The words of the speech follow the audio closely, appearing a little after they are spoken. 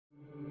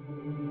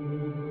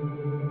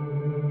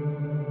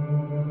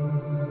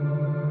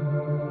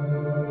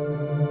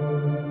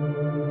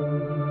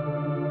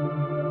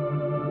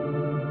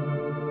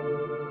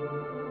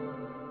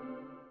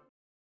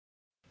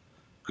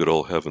Good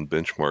old Heaven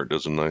Benchmark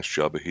does a nice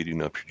job of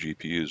heating up your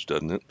GPUs,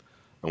 doesn't it?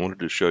 I wanted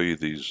to show you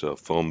these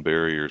foam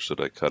barriers that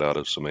I cut out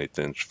of some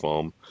 1/8"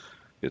 foam.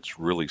 It's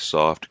really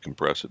soft,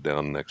 compress it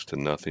down next to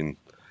nothing,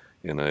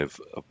 and I've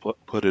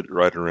put it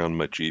right around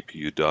my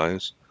GPU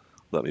dies.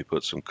 Let me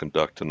put some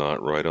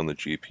conductanate right on the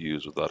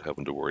GPUs without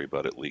having to worry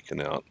about it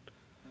leaking out.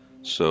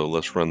 So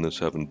let's run this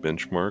Heaven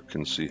Benchmark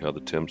and see how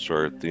the temps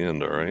are at the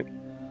end, alright?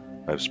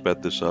 I've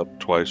sped this up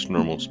twice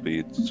normal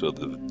speed so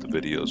the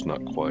video is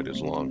not quite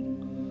as long.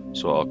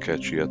 So I'll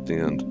catch you at the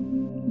end.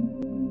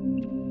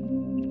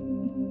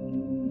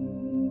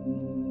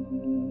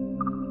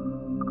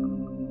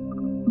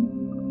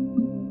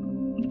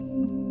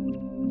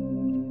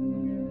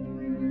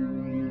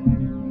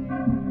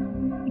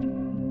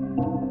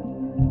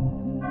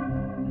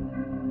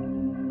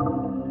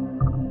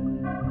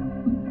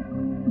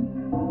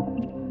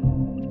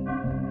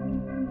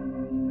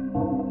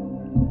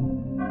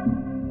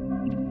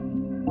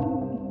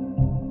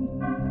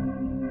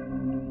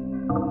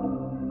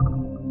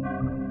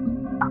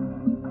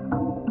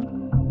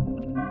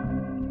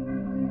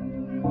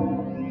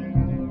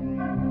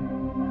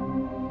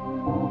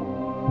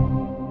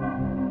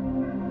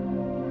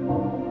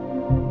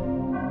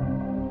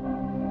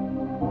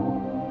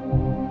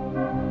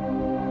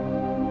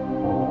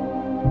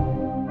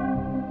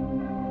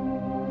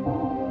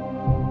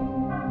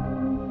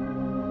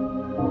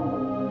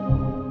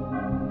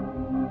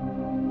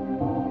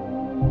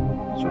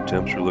 So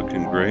temps are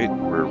looking great.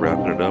 We're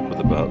wrapping it up with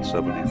about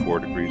 74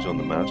 degrees on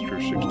the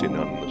master, 69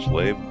 on the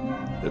slave.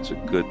 That's a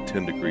good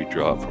 10-degree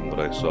drop from what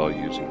I saw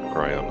using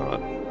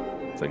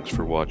Cryonaut. Thanks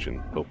for watching.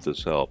 Hope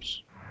this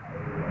helps.